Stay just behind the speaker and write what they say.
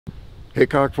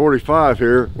Hickok 45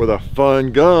 here with a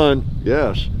fun gun.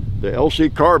 Yes, the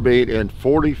LC Carbine in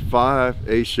 45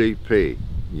 ACP.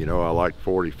 You know, I like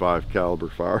 45 caliber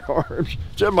firearms.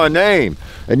 It's in my name.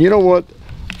 And you know what?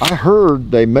 I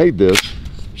heard they made this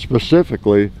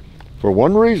specifically for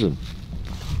one reason,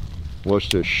 was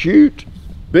to shoot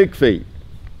big feet.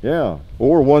 Yeah,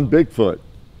 or one Bigfoot.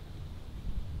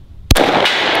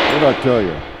 What did I tell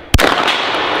you?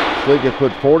 They could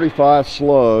put 45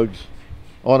 slugs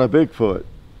on a Bigfoot.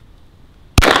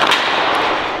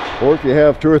 Or if you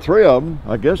have 2 or 3 of them,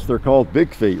 I guess they're called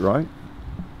big feet, right?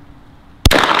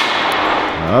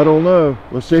 I don't know.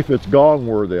 Let's see if it's gong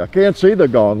worthy. I can't see the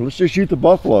gong. Let's just shoot the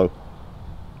buffalo.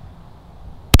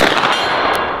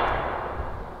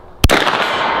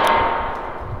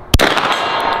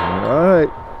 All right.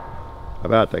 How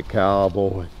about the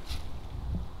cowboy?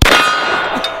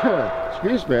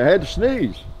 Excuse me, I had to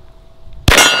sneeze.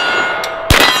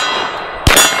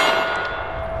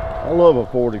 I love a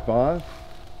 45.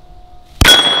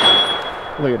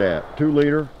 Look at that, 2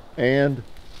 liter and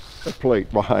a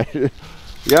plate behind it.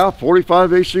 Yeah, 45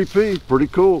 ACP, pretty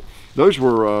cool. Those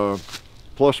were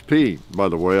plus P, by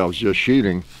the way. I was just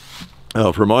shooting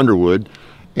from Underwood,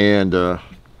 and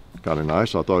kind of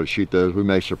nice. I thought I'd shoot those. We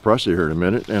may Suppressor here in a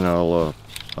minute, and I'll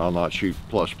not shoot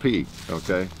plus P.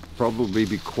 Okay, probably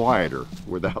be quieter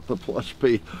without the plus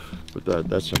P, but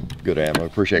that's some good ammo.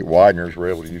 Appreciate Widener's. We're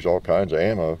able to use all kinds of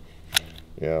ammo.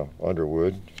 Yeah,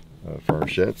 Underwood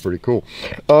furnished that. Pretty cool.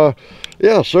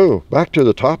 Yeah, so back to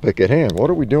the topic at hand. What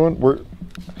are we doing?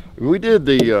 We did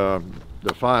the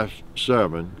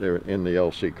 5.7 there in the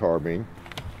LC Carbine,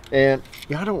 and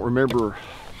yeah, I don't remember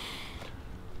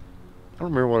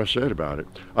what I said about it.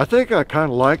 I think I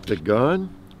kind of liked the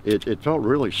gun. It felt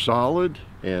really solid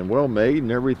and well made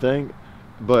and everything,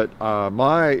 but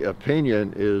my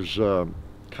opinion is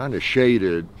kind of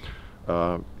shaded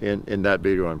in that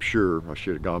video. I'm sure I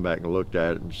should have gone back and looked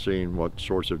at it and seen what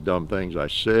sorts of dumb things I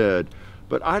said,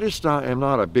 but I just am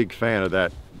not a big fan of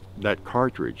that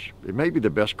cartridge. It may be the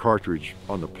best cartridge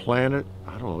on the planet.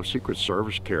 I don't know, Secret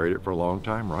Service carried it for a long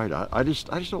time, right? I just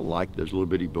don't like those little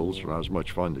bitty bullets. They're not as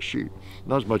much fun to shoot.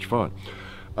 Not as much fun.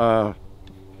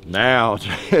 Now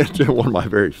it's one of my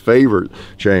very favorite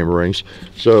chamberings,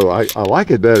 so I like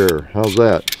it better. How's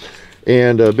that?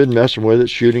 And I've been messing with it,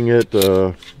 shooting it.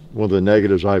 One of the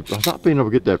negatives, I've not been able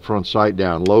to get that front sight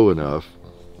down low enough.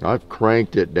 I've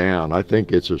cranked it down. I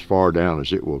think it's as far down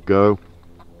as it will go.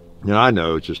 And I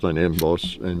know it's just an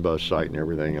in-bus sight and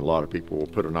everything, and a lot of people will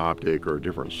put an optic or a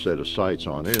different set of sights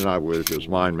on it, and I would if it was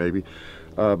mine maybe.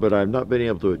 But I've not been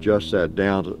able to adjust that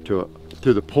down to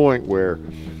the point where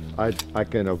I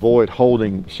can avoid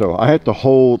holding. So I had to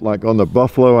hold, like on the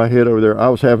buffalo I hit over there, I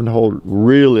was having to hold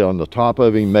really on the top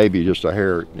of him, maybe just a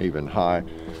hair even high.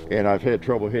 And I've had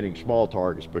trouble hitting small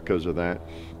targets because of that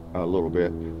a little bit,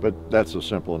 but that's a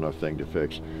simple enough thing to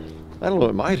fix. I don't know,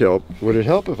 it might help. Would it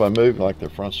help if I moved like the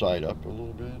front sight up a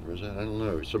little bit? Or is that, I don't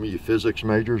know, some of you physics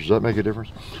majors, does that make a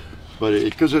difference? But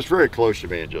because it's very close to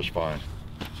being just fine.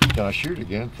 Can I shoot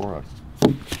again before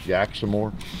I yak some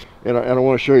more? And I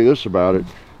want to show you this about it.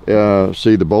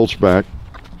 See the bolts back.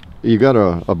 You got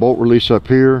a bolt release up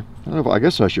here. I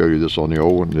guess I showed you this on the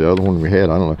old one, the other one we had,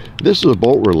 I don't know. This is a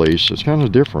bolt release. It's kind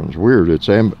of different. It's weird. It's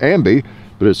ambi,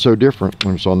 but it's so different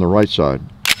when it's on the right side.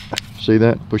 See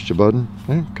that? Push the button.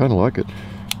 Kind of like it.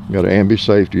 Got an ambi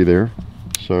safety there.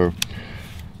 So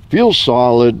feels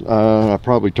solid. I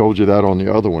probably told you that on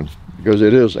the other one because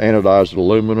it is anodized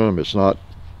aluminum. It's not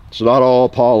all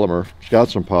polymer. It's got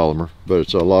some polymer, but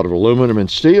it's a lot of aluminum and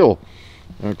steel.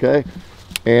 Okay.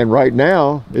 And right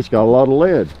now, it's got a lot of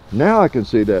lead. Now I can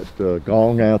see that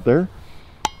gong out there.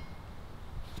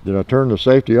 Did I turn the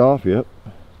safety off? Yep.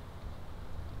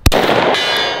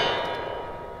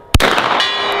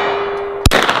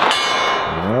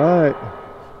 All right.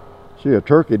 See a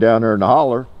turkey down there in the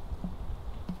holler.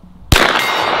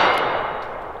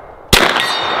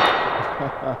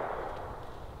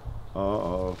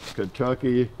 Uh-oh.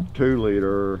 Kentucky 2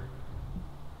 liter.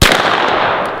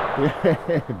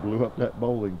 Yeah, blew up that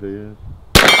bowling pin.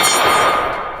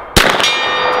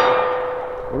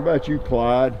 What about you,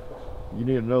 Clyde? You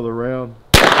need another round?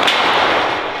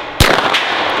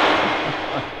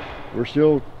 We're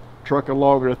still trucking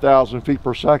along at 1,000 feet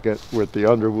per second with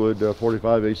the Underwood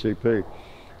 45 ACP.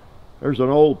 There's an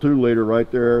old 2 liter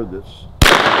right there that's in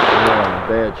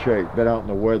bad shape. Been out in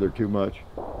the weather too much.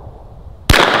 Boom.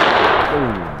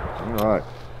 All right.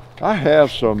 I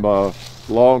have some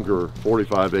longer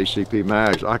 45 ACP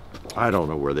mags. I don't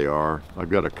know where they are. I've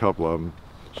got a couple of them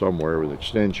somewhere with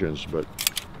extensions, but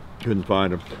couldn't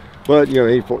find them. But you know,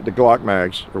 the Glock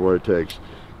mags are what it takes.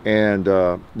 And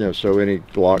you know, so any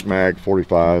Glock mag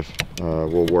 45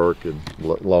 will work, and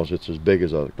as long as it's as big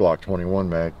as a Glock 21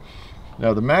 mag.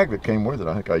 Now the mag that came with it,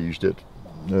 I think I used it,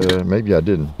 maybe I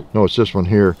didn't. No, it's this one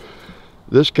here.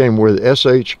 This came with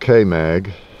SHK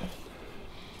mag,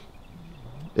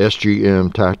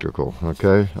 SGM Tactical.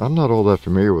 Okay, I'm not all that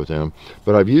familiar with them,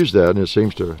 but I've used that and it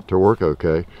seems to work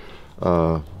okay.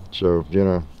 So you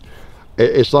know,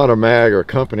 it's not a mag or a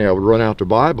company I would run out to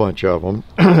buy a bunch of them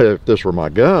if this were my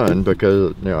gun,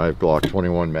 because you know, I have Glock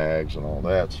 21 mags and all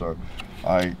that. So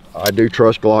I do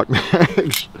trust Glock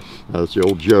mags. That's the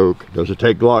old joke. Does it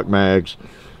take Glock mags?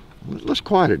 Let's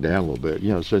quiet it down a little bit,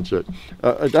 you know, since it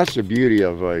that's the beauty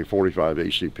of a 45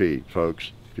 ACP,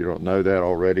 folks. If you don't know that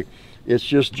already, it's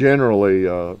just generally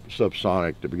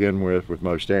subsonic to begin with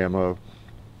most ammo,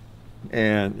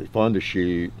 and it's fun to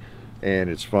shoot, and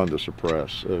it's fun to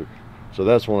suppress. So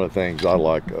that's one of the things I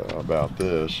like about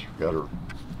this. Got her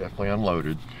definitely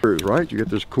unloaded. Right, you get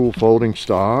this cool folding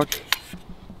stock,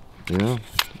 yeah,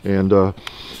 and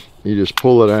you just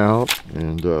pull it out,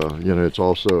 and you know, it's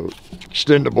also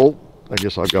extendable. I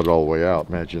guess I've got it all the way out.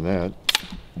 Imagine that.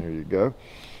 There you go.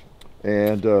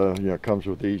 And you know, it comes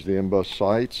with these, the M-Bus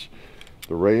sights,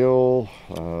 the rail,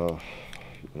 you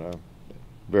know,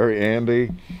 very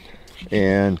ambi,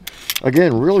 and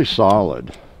again, really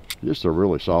solid. Just a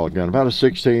really solid gun. About a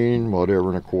 16, whatever,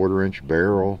 and a 1/4 inch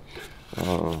barrel,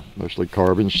 mostly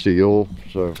carbon steel.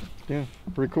 So yeah,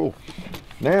 pretty cool.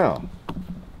 Now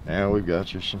we've got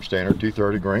just some standard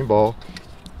 230 grain ball.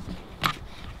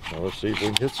 Now let's see if we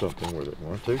can hit something with it.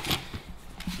 1, 2.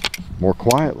 More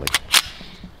quietly.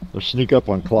 Let's sneak up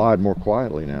on Clyde more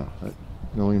quietly now. I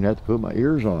don't even have to put my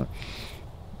ears on.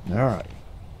 All right.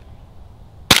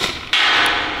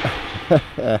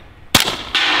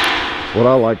 What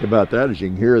I like about that is you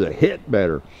can hear the hit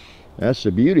better. That's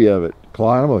the beauty of it.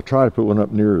 Clyde, I'm going to try to put one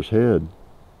up near his head.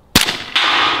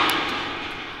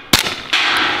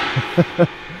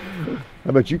 How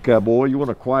about you, cowboy? You want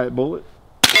a quiet bullet?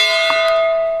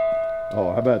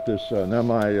 Oh, how about this? Now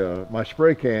my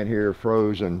spray can here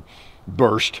froze and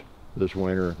burst this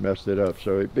winter, messed it up,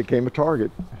 so it became a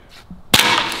target.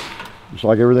 Just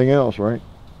like everything else, right?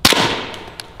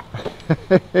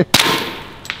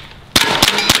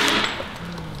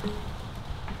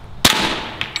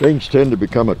 Things tend to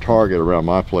become a target around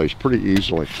my place pretty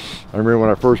easily. I remember when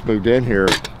I first moved in here,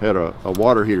 had a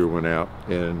water heater went out,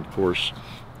 and of course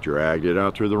dragged it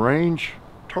out through the range,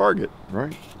 target,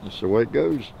 right? That's the way it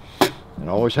goes, and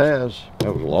always has.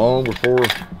 That was long before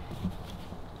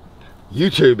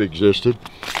YouTube existed.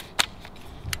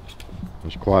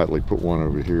 Let's quietly put one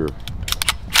over here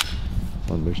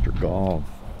on Mr. Gong.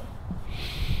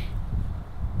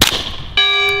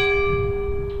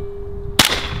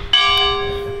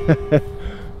 I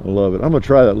love it. I'm gonna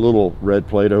try that little red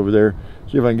plate over there,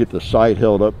 see if I can get the sight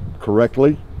held up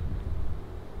correctly.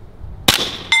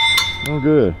 Oh,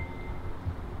 good.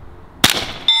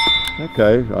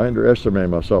 Okay, I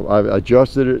underestimated myself. I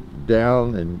adjusted it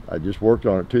down, and I just worked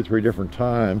on it 2 or 3 different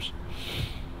times.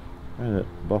 And that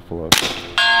buffalo.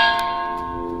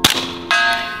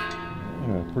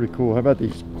 Yeah, pretty cool. How about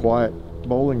these quiet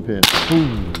bowling pins?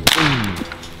 Boom,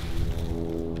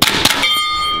 boom.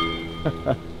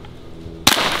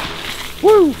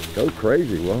 Woo! Go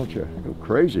crazy, won't you? Go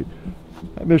crazy.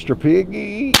 That Mr.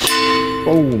 Piggy.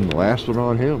 Boom, last one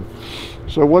on him.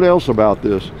 So what else about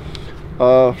this?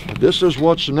 This is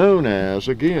what's known as,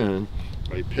 again,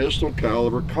 a pistol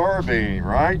caliber carbine,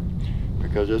 right?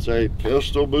 Because it's a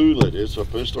pistol bullet. It's a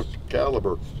pistol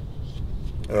caliber.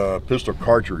 Pistol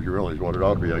cartridge really is what it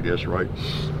ought to be, I guess, right?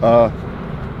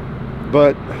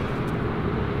 But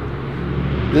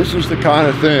this is the kind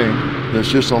of thing that's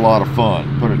just a lot of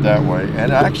fun, put it that way,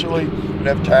 and actually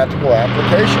have tactical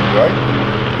application, right?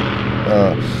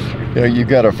 You know, you've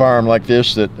got a firearm like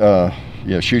this that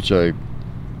you know, shoots a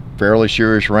fairly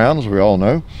serious round, as we all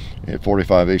know, at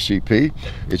 45 ACP.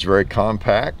 It's very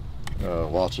compact,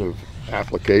 lots of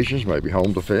applications, maybe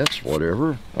home defense,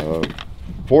 whatever,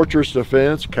 fortress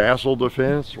defense, castle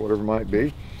defense, whatever it might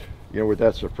be. You know, with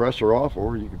that suppressor off,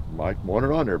 or you might want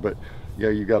it on there, but yeah,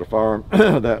 you got a firearm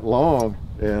that long,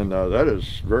 and that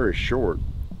is very short.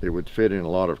 It would fit in a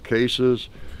lot of cases,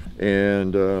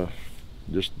 and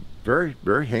just very,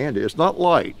 very handy. It's not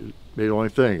light, the only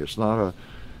thing. It's not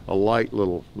a light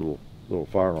little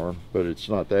firearm, but it's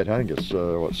not that. I think it's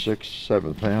what,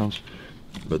 6-7 pounds,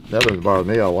 but that doesn't bother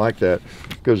me. I like that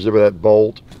because of that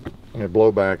bolt and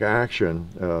blowback action.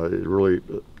 It really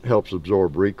helps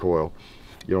absorb recoil.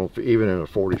 You don't, even in a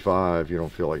 45, you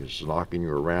don't feel like it's knocking you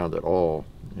around at all.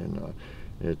 And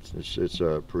It's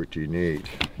pretty neat.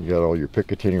 You got all your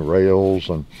Picatinny rails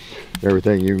and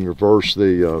everything. You can reverse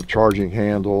the charging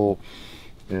handle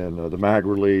and the mag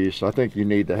release. I think you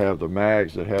need to have the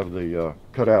mags that have the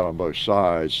cutout on both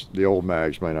sides. The old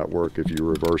mags may not work if you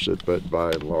reverse it, but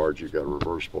by and large you've got a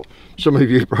reversible. Some of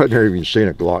you have probably never even seen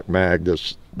a Glock mag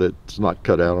that's not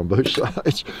cut out on both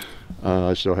sides.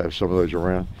 I still have some of those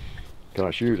around. Can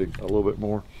I shoot a little bit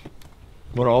more?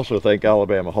 I want to also thank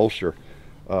Alabama Holster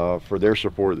for their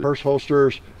support. The First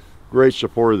Holsters, great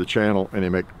support of the channel, and they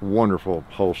make wonderful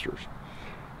holsters.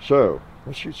 So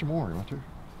let's shoot some more, you want to?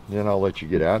 Then I'll let you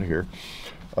get out of here.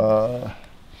 Oh,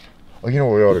 you know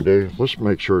what we ought to do? Let's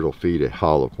make sure it'll feed a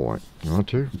hollow point. You want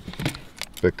to?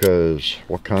 Because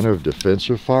what kind of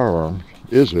defensive firearm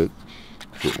is it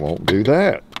that won't do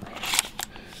that?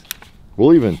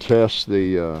 We'll even test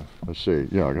the, let's see,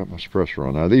 yeah, I got my suppressor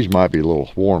on. Now these might be a little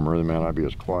warmer, they might not be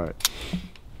as quiet.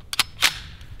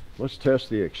 Let's test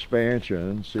the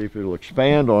expansion, see if it'll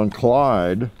expand on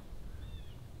Clyde.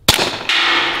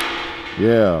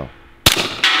 Yeah.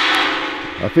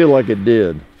 I feel like it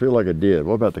did.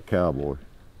 What about the Cowboy?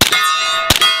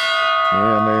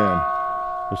 Yeah, man.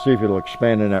 Let's see if it'll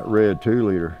expand in that red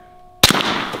 2-liter.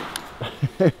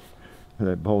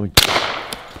 That bowling.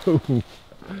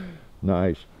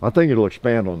 Nice. I think it'll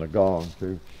expand on the gong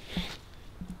too.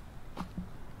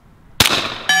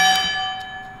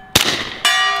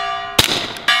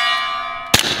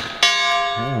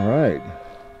 All right.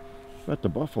 About the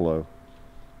Buffalo.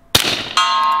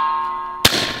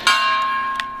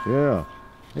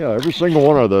 Yeah, every single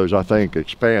one of those I think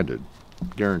expanded,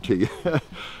 guarantee you.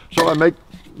 So I make,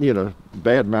 you know,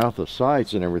 bad mouth of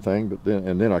sights and everything, but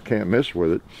then I can't mess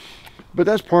with it. But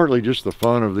that's partly just the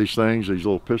fun of these things, these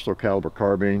little pistol caliber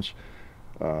carbines.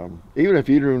 Even if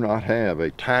you do not have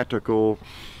a tactical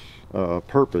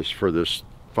purpose for this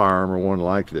firearm or one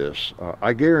like this,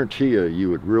 I guarantee you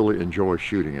would really enjoy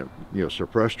shooting it, you know,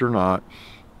 suppressed or not.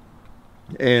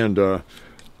 And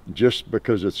just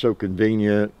because it's so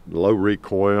convenient, low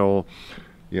recoil,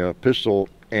 you know, pistol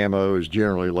ammo is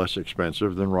generally less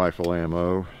expensive than rifle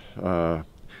ammo.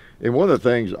 And one of the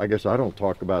things I guess I don't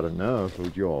talk about enough,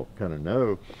 which you all kind of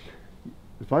know,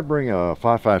 if I bring a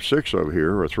 5.56 over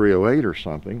here, or a 308 or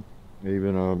something,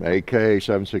 even an AK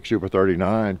 7.6 Super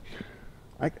 39,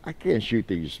 I can't shoot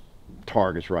these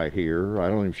targets right here. I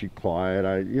don't even shoot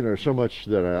quiet. You know, so much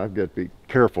that I've got to be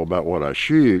careful about what I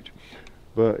shoot.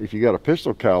 But if you got a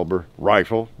pistol caliber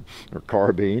rifle or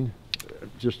carbine,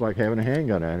 just like having a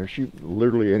handgun at it, shoot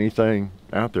literally anything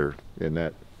out there in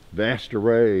that vast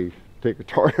array, take a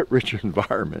target rich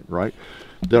environment, right?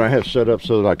 That I have set up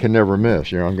so that I can never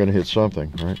miss. You know, I'm going to hit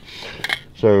something, right?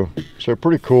 So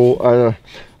pretty cool.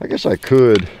 I guess I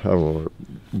could, I won't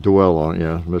dwell on it.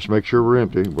 Yeah, let's make sure we're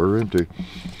empty. We're empty.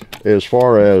 As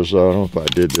far as, I don't know if I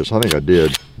did this. I think I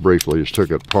did briefly, just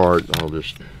took it apart. I'll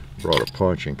just brought a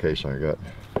punch in case I got.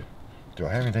 Do I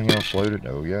have anything else loaded?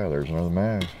 Oh yeah, there's another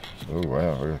mag. Oh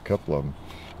wow, there's a couple of them.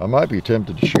 I might be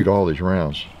tempted to shoot all these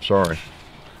rounds. Sorry.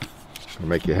 I'll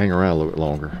make you hang around a little bit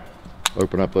longer.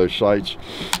 Open up those sights.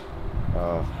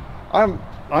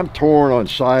 I'm torn on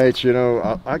sights. You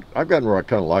know, I've gotten where I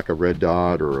kind of like a red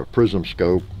dot or a prism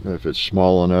scope if it's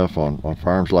small enough on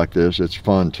firearms like this. It's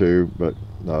fun too, but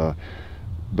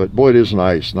boy, it is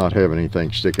nice not having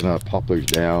anything sticking up. Pop those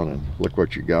down and look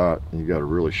what you got. And you got a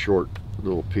really short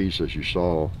little piece, as you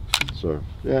saw. So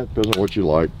yeah, it depends on what you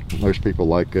like. Most people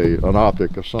like an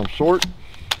optic of some sort.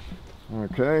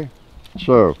 Okay,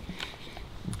 so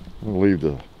I'll leave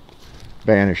the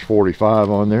Banish 45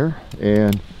 on there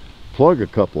and plug a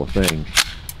couple of things,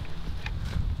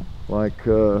 like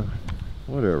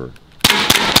whatever.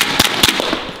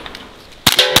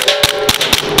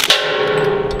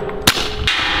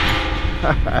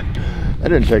 That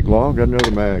didn't take long. Got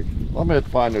another mag. I'm gonna have to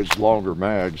find those longer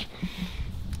mags.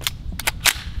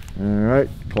 All right,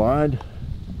 Clyde.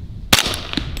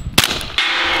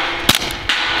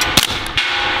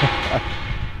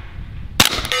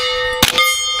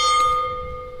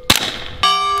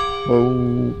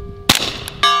 Oh.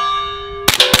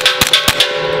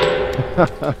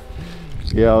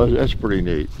 Yeah, that's pretty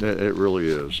neat. It really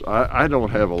is. I don't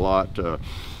have a lot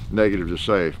negative to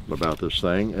say about this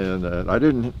thing, and I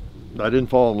didn't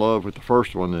fall in love with the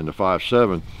first one in the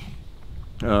 5.7,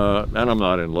 and I'm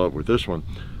not in love with this one,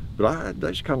 but I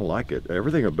just kind of like it.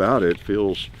 Everything about it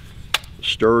feels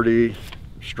sturdy,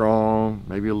 strong,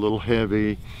 maybe a little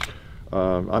heavy.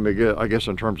 I mean, I guess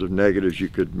in terms of negatives, you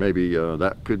could maybe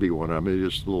that could be one. I mean,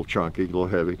 it's a little chunky, a little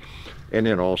heavy, and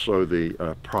then also the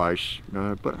price.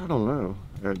 But I don't know.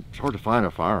 It's hard to find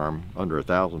a firearm under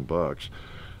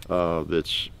 $1,000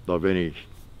 that's of any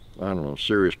I don't know,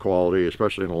 serious quality,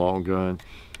 especially in a long gun.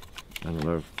 I don't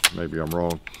know, maybe I'm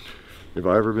wrong. Have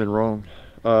I ever been wrong?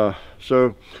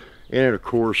 So, and of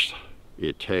course,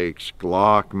 it takes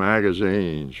Glock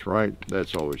magazines, right?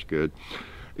 That's always good.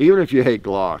 Even if you hate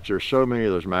Glocks, there's so many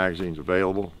of those magazines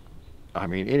available. I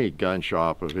mean, any gun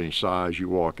shop of any size you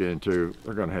walk into,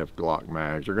 they're going to have Glock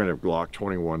mags. They're going to have Glock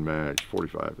 21 mags,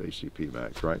 45 ACP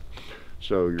mags, right?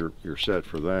 So you're set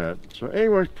for that. So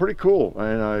anyway, pretty cool,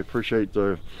 and I appreciate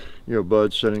the,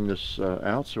 Bud sending this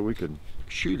out so we can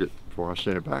shoot it before I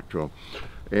send it back to him,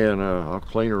 and I'll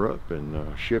clean her up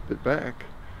and ship it back.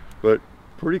 But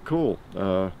pretty cool.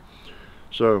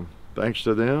 So thanks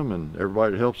to them and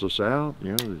everybody that helps us out.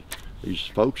 These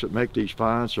folks that make these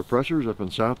fine suppressors up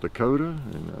in South Dakota,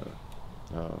 and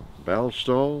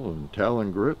Ballistol and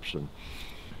Talon Grips and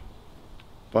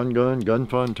Gun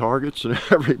Fun Targets, and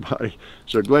everybody.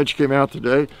 So glad you came out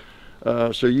today,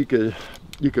 so you could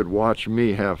watch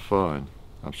me have fun.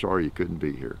 I'm sorry you couldn't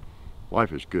be here.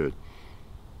 Life is good.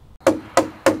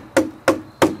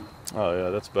 Oh yeah,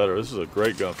 that's better. This is a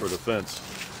great gun for defense.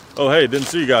 Oh hey, didn't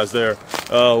see you guys there.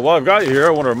 While I've got you here, I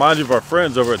want to remind you of our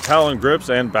friends over at Talon Grips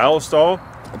and Ballistol.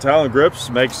 Talon Grips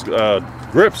makes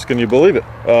grips, can you believe it,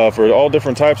 for all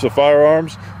different types of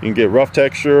firearms. You can get rough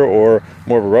texture or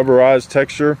more of a rubberized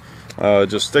texture. It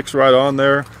just sticks right on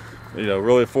there.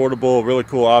 Really affordable, really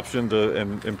cool option to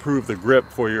improve the grip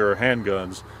for your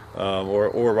handguns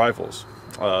or rifles.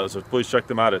 So please check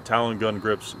them out at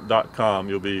talongungrips.com.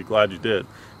 You'll be glad you did.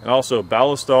 And also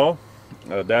Ballistol.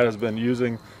 Dad has been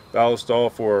using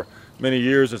Ballistol for many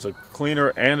years. It's a cleaner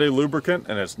and a lubricant,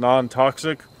 and it's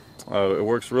non-toxic. It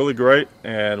works really great,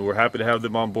 and we're happy to have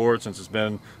them on board since it's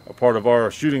been a part of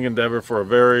our shooting endeavor for a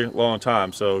very long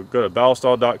time. So go to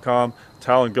ballistol.com,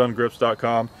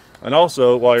 talongungrips.com, and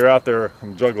also while you're out there,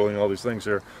 I'm juggling all these things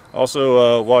here.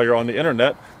 Also, while you're on the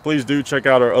internet, please do check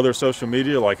out our other social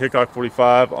media like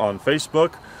Hickok45 on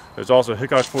Facebook. There's also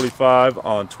Hickok45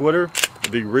 on Twitter,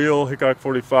 The Real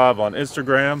Hickok45 on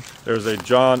Instagram. There's a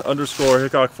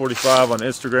John_Hickok45 on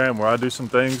Instagram where I do some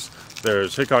things.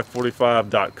 There's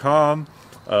Hickok45.com.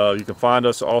 You can find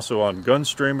us also on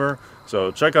Gunstreamer. So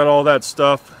check out all that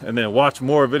stuff and then watch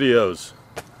more videos.